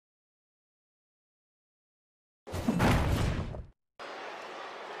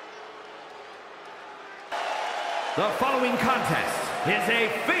The following contest is a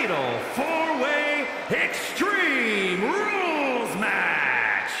fatal four-way Extreme Rules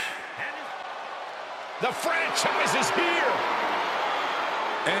match. The franchise is here.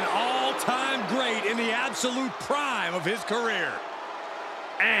 An all-time great in the absolute prime of his career.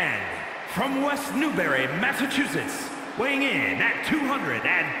 And from West Newbury, Massachusetts, weighing in at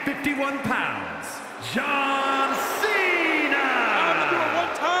 251 pounds, John Cena!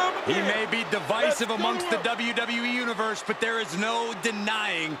 He may be divisive amongst the WWE Universe, but there is no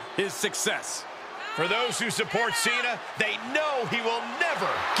denying his success. For those who support Cena, they know he will never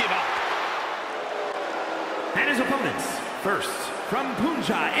give up. And his opponents, first, from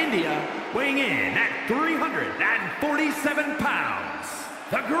Punjab, India, weighing in at 347 pounds,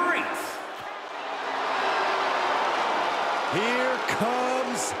 the Great. Here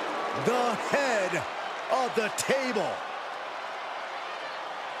comes the head of the table.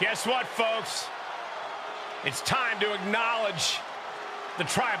 Guess what, folks? It's time to acknowledge the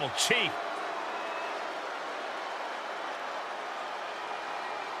Tribal Chief.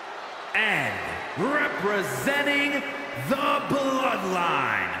 And representing the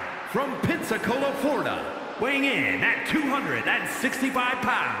Bloodline, from Pensacola, Florida, weighing in at 265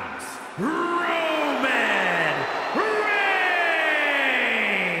 pounds, Roman Reigns!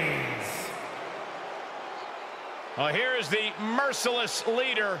 Well, here is the merciless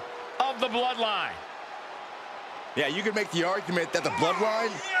leader of the Bloodline. Yeah, you could make the argument that the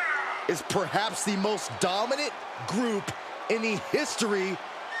Bloodline is perhaps the most dominant group in the history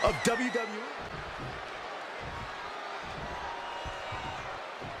of WWE.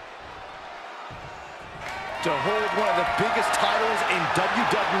 To hold one of the biggest titles in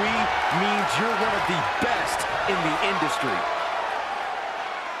WWE means you're one of the best in the industry.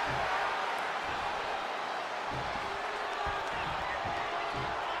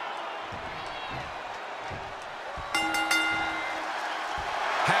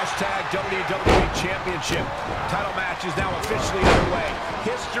 Hashtag WWE Championship title match is now officially underway.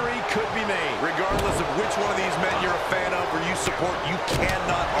 History could be made. Regardless of which one of these men you're a fan of or you support, you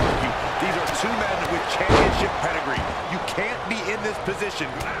cannot argue. These are two men with championship pedigree. You can't be in this position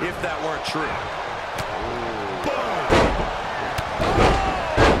if that weren't true. Boom!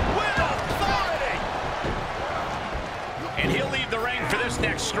 With authority! And he'll leave the ring for this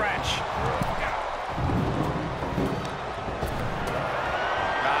next stretch.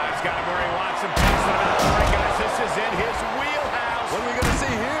 He's got him where he wants him. Passing him out of the ring, guys. This is in his wheelhouse. What are we going to see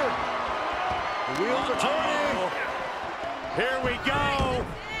here? The wheels are turning. Here we go.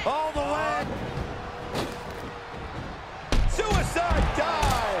 All the way. Suicide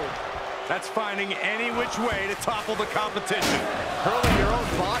dive. That's finding any which way to topple the competition. Hurling your own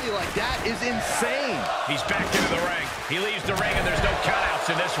body like that is insane. He's back into the ring. He leaves the ring, and there's no countouts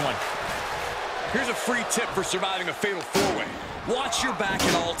in this one. Here's a free tip for surviving a fatal four-way. Watch your back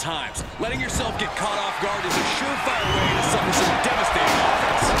at all times. Letting yourself get caught off guard is a surefire way to suffer some devastating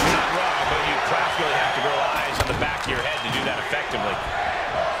offense. You're not wrong, but you practically have to grow eyes on the back of your head to do that effectively.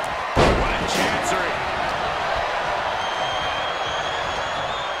 What a chancery.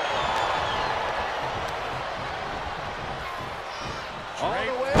 All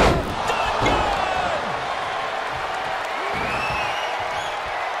the way.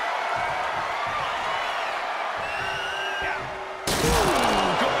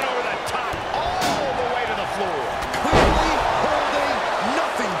 Going over the top, all the way to the floor. Clearly holding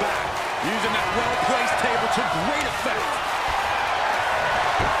nothing back. Using that well-placed table to great effect.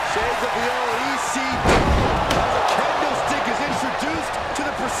 Shades of the old ECW as a kendo stick is introduced to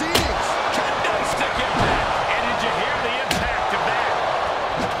the proceedings. Kendo stick impact. And did you hear the impact of that?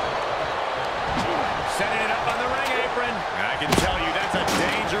 Setting it up on the ring apron. And I can tell you that's a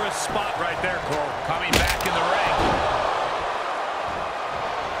dangerous spot right there, Cole. Coming back in the ring.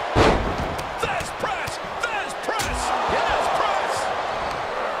 Fast press! Fast press! Yes, press!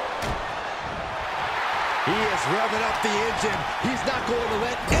 He is revving up the engine. He's not going to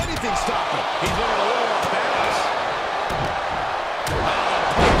let anything stop him. He's looking a little off balance.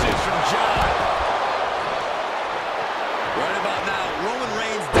 Punches from John. Right about now, Roman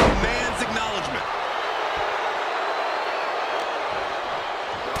Reigns demands acknowledgement.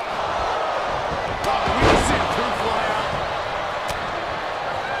 We've seen proof fly out.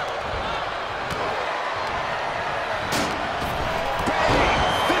 Bang!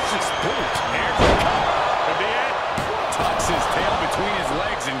 Vicious boot. Here's the cover. Could be it. Tucks his tail between his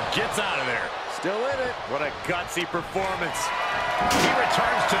legs and gets out of there. Still in it. What a gutsy performance. He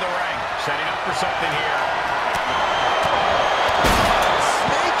returns to the ring, setting up for something here.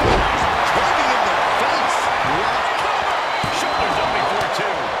 Snake eyes pointing in the face. Shoulders up before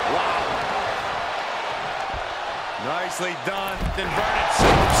two. Wow.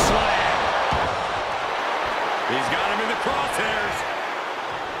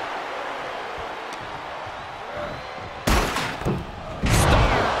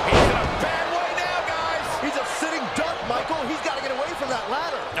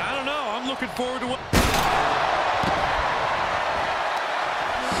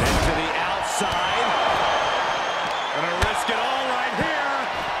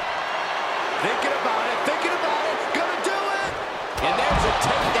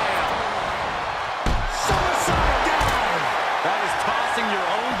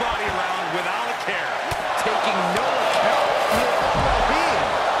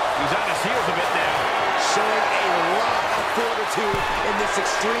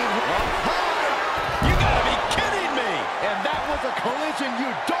 extreme. You gotta be kidding me! And that was a collision you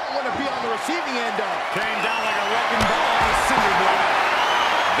don't want to be on the receiving end of. Came down like a wrecking ball on a cinder block.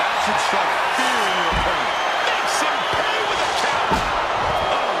 That should strike fear in your opponent. Makes him pay with a count.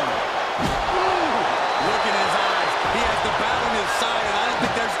 Oh. Look in his eyes. He has the bat on his side, and I don't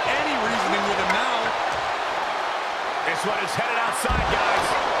think there's any reasoning with him now. This one is headed outside, guys.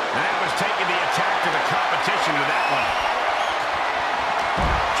 And that was taking the attack to the competition with that one.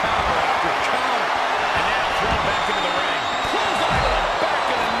 Counter after counter. And now thrown back into the ring. Clothesline to the back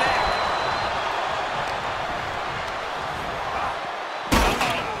of the neck.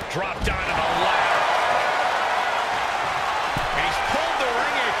 Dropped onto the ladder. And he's pulled the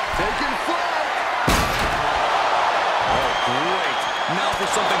ring in. Taking flight. Oh, great. Now for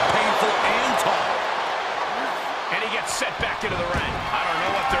something painful and tall. And he gets set back into the ring. I don't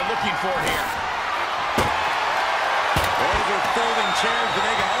know what they're looking for here. Those are folding chairs, but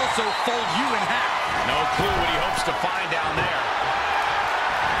they can also fold you in half. No clue what he hopes to find down there.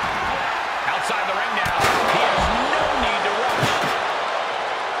 Outside the ring now. He has no need to rush.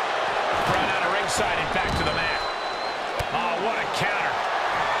 Brought out of ringside and back to the mat. Oh, what a counter.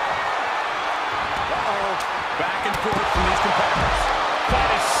 Uh-oh. Back and forth from these competitors. That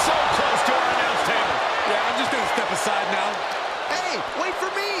is so close to our announce table. Yeah, I'm just going to step aside now. Hey, wait for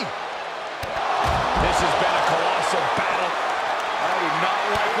me. This has been a colossal battle. I do not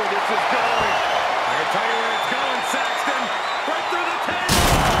like where this is going. I can tell you where it's going, Saxton. Right through the table.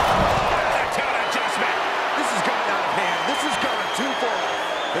 That count adjustment. This has gotten out of hand. This has gone too far.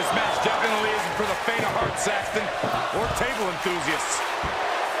 This match definitely isn't for the faint of heart, Saxton, or table enthusiasts.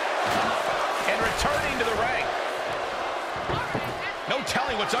 And returning to the ring. No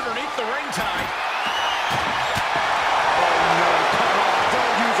telling what's underneath the ring tide. Oh, no, come on.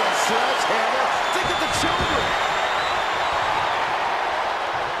 Don't use a sledgehammer. Think of the children.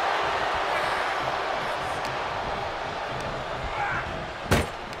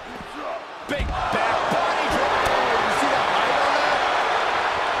 Big back body drop. You see that height on that?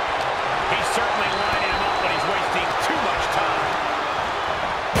 He's certainly lining him up, but he's wasting too much time.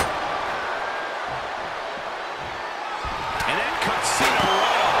 And that cuts Cena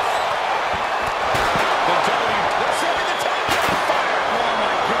right off. They're setting the table on fire. Oh,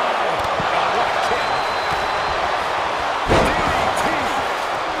 my God. What a kick. DDT.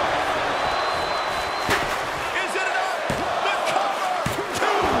 Is it enough? The cover.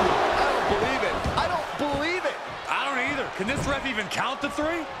 Two. I don't believe it. I don't believe it. I don't either. Can this ref even count to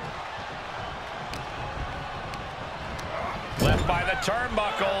three? Left by the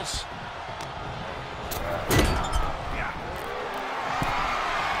turnbuckles.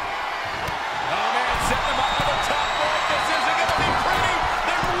 Oh, man, setting him up to the top rope. This isn't going to be pretty.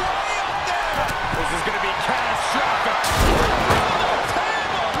 They're way up there. This is going to be catastrophic.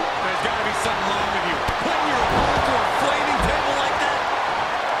 There's got to be something wrong with you. Putting your opponent through a flaming table like that?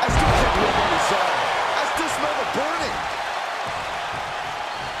 I still can't believe what we saw. I still smell the burning.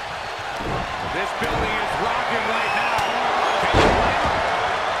 This building is rocking right now. Can you blame him?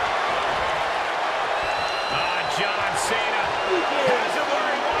 John Cena has him where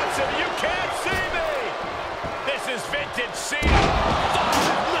he wants him. You can't see me. This is vintage Cena.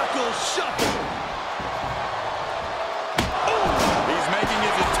 Knuckle shuffle. He's making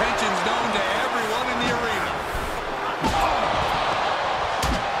his intentions known to everyone in the arena.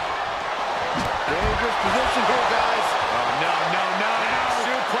 Dangerous position here, guys. Oh, no, no, no, no.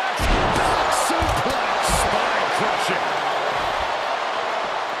 Suplex. Suplex. Spine crushing.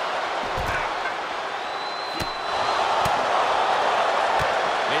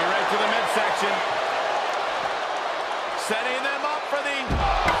 Knee right to the midsection. Setting them up for the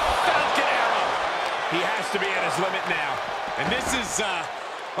Falcon Arrow. He has to be at his limit now. And this is,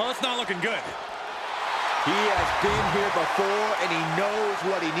 well, it's not looking good. He has been here before, and he knows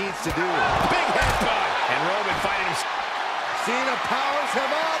what he needs to do. Big headbutt. And Roman fighting him. Cena powers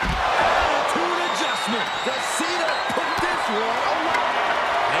him up. Attitude adjustment. Does Cena put this one away?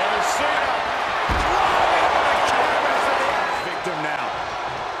 There's Cena. Driving on the canvas of the victim now.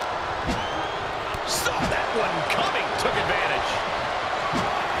 Saw that one coming. Took advantage.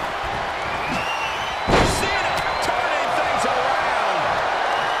 Cena turning things around.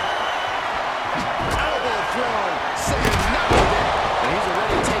 Elbow throw. Cena knocked it. And he's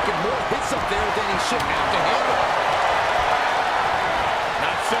already taken more hits up there than he should have to handle.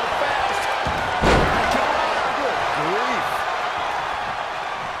 Not so fast. Good grief.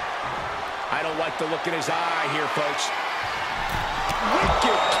 I don't like the look in his eye here, folks.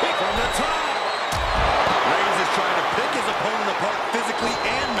 Wicked kick From the top. Reigns is trying to pick his opponent apart physically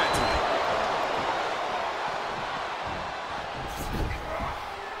and mentally.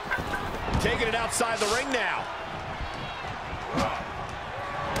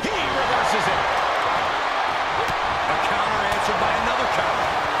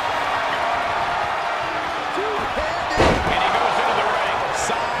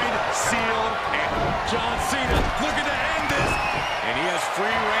 free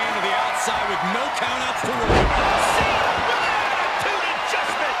reign to the outside with no countouts to worry about. Cena with an attitude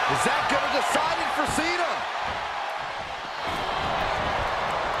adjustment. Is that going to decide it for Cena?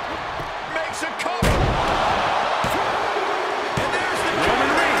 Makes a cover. And there's the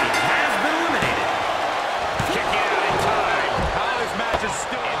Roman Reigns has been eliminated. kicking out in time. How this match is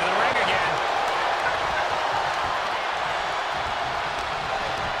still Into the ring again.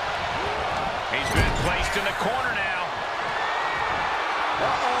 He's been placed in the corner now.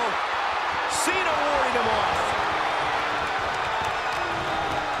 Uh-oh. Cena warding him off.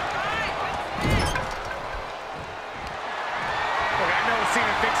 Look, I know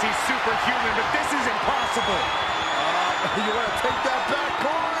Cena thinks he's superhuman, but this is impossible. You want to take that back,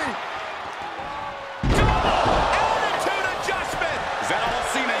 Corey? Attitude adjustment. Is that all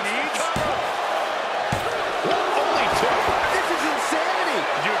Cena needs? Only two. This is insanity.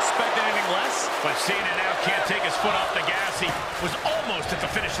 Did you expect anything less? But Cena now can't take his foot off the gas. He was almost at the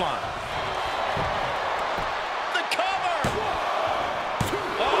finish line. The cover.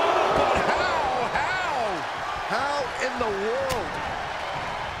 Oh, but how? How in the world?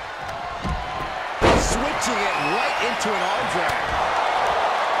 Switching it right into an arm drag.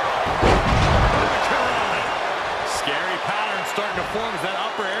 Scary pattern starting to form as that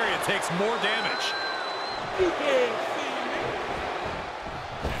upper area takes more damage.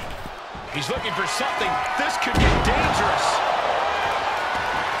 He's looking for something. This could get dangerous.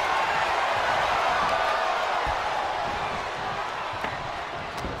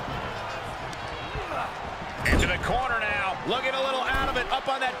 Into the corner now. Looking a little out of it, up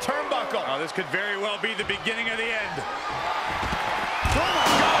on that turnbuckle. Oh, this could very well be the beginning of the end.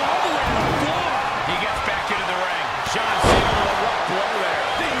 He gets back into the ring. John Cena with a rough blow there.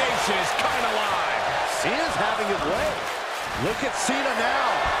 The Nation is coming alive. Cena's having it way. Look at Cena now.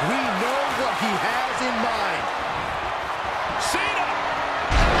 We know what he has in mind. Cena!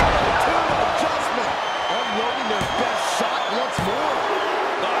 Attitude adjustment. Unloading their best shot once more.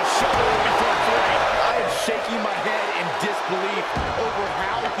 Shoulder before three. I am shaking my head in disbelief over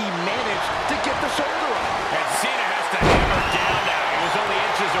how he managed to get the shoulder up. And Cena has to hammer down now. He was only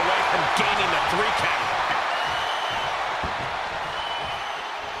inches away from gaining the 3 count.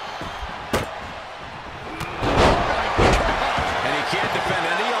 And he can't defend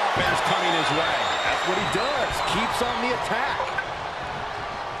any offense coming his way. That's what he does. Keeps on the attack.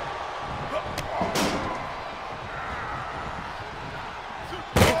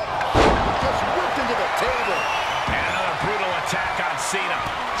 Just whipped into the table. And another brutal attack on Cena.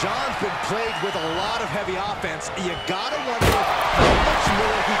 John's been plagued with a lot of heavy offense. You gotta wonder how much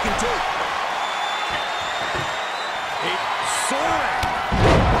more he can take. Soaring.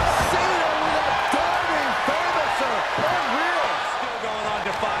 Cena with a diving finisher. Unreal. Still going on,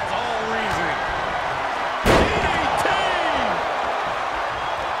 defies all reasoning. DDT!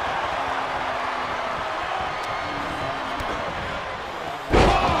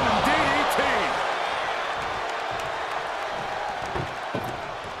 Boom, DDT.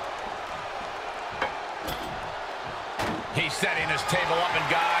 He's setting his table up, and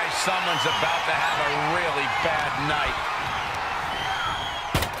guys, someone's about to have a really bad night.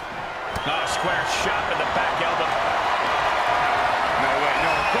 Not a square shot with the back elbow. No way,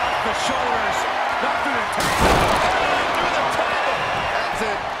 no. Across the shoulders. Not through the table. Through the table. That's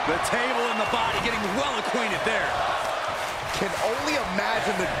it. The table and the body getting well acquainted there. Can only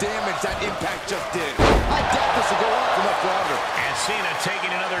imagine the damage that impact just did. I doubt this will go on for much longer. And Cena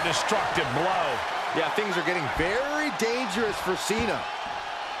taking another destructive blow. Yeah, things are getting very dangerous for Cena.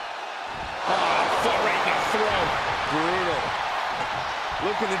 Foot right in the throat. Brutal.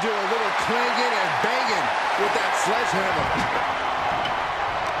 Looking to do a little clanging and banging with that sledgehammer.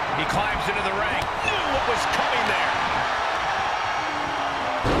 He climbs into the ring. Knew what was coming there.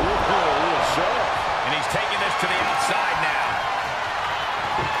 Ooh, a little shove. And he's taking this to the outside now.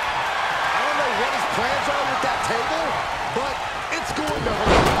 I don't know what his plans are with that table, but it's going to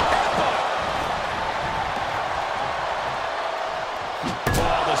hurt.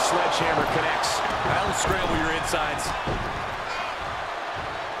 Oh, the sledgehammer connects. That'll scramble your insides.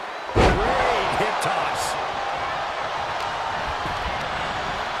 Great hip toss.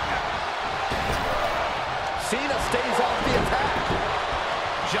 Cena stays off the attack.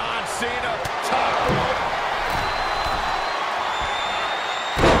 John Cena, top rope.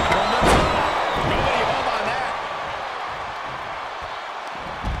 From the top. Nobody home on that.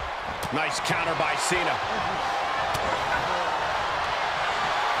 Nice counter by Cena.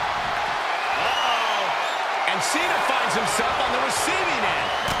 And Cena finds himself on the receiving end.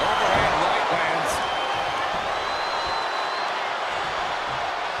 Overhand right lands.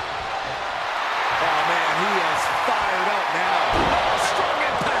 Oh, man, he is fired up now. Oh, strong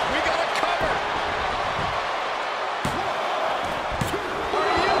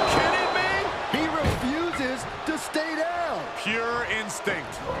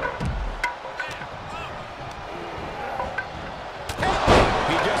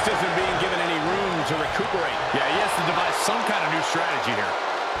to recuperate. Yeah, he has to devise some kind of new strategy here.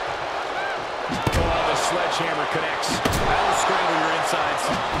 Oh, the sledgehammer connects. That'll scramble your insides.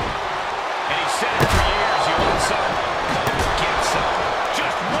 And he said it for years, you want some, get some.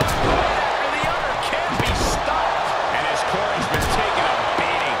 Just one right after the other can't be stopped. And his core has been taking a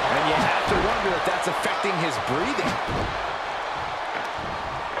beating. And you have to wonder if that's affecting his breathing.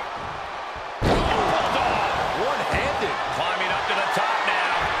 One-handed. Climbing up to the top now.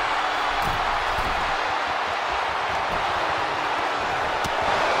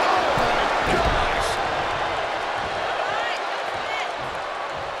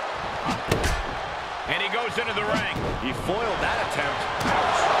 And he goes into the ring. He foiled that attempt.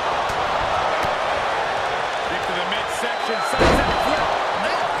 Kick to the midsection. Sunset flip.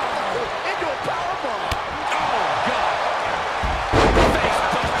 Into a powerbomb. Oh, God. Face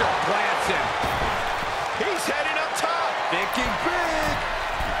buster plants him. He's heading up top. Thinking big.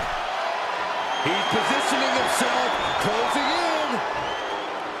 He's positioning himself, closing in.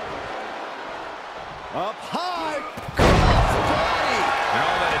 Up high. Crossbody. And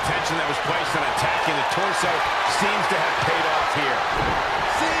all that attention that was placed on attacking the torso seems to have paid off here.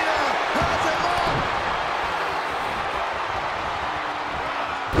 Cena has him up.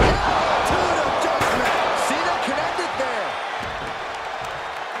 Attitude adjustment. Cena connected there.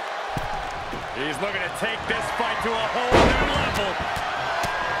 He's looking to take this fight to a whole new level.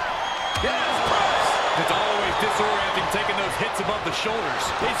 Yes, press. It's always disorienting taking those hits above the shoulders.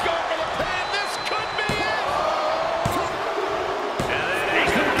 He's going for the pin. This could be it.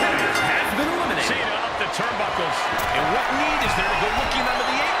 Has been eliminated. Cena up the turnbuckles. And what need is there to go looking under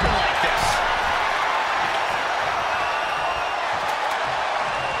the apron like this?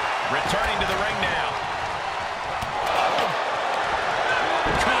 Returning to the ring now.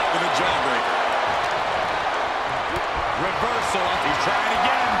 Caught with a jawbreaker. Reversal. He's trying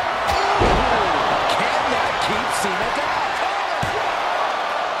again. Can that keep Cena down?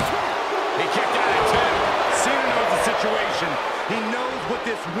 He kicked out at two. Cena knows the situation. He knows what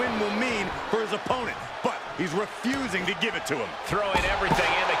this win will mean for his opponent, but he's refusing to give it to him. Throwing everything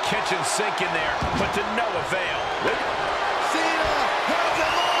in the kitchen sink in there, but to no avail. Cena has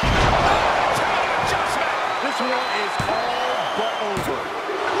him up. Adjustment. This one is all but over.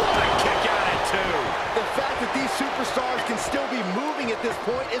 What a kick out at two. The fact that these superstars can still be moving at this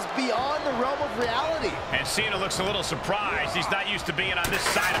point is beyond the realm of reality. And Cena looks a little surprised. He's not used to being on this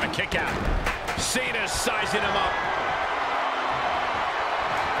side of a kick out. Cena's sizing him up.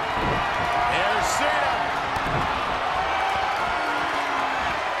 There's Cena.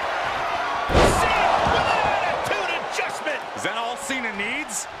 Cena with an attitude adjustment. Is that all Cena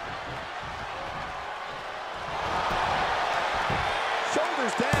needs?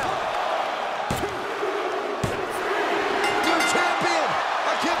 Shoulders down. New champion.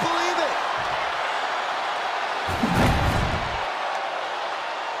 I can't believe it.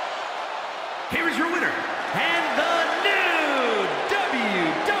 Here is your winner, and the new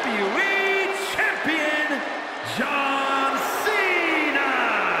WWE Champion, John Cena!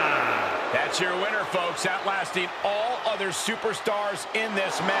 That's your winner, folks, outlasting all other superstars in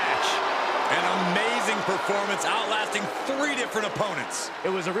this match. An amazing performance, outlasting 3 different opponents. It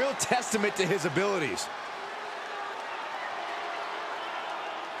was a real testament to his abilities.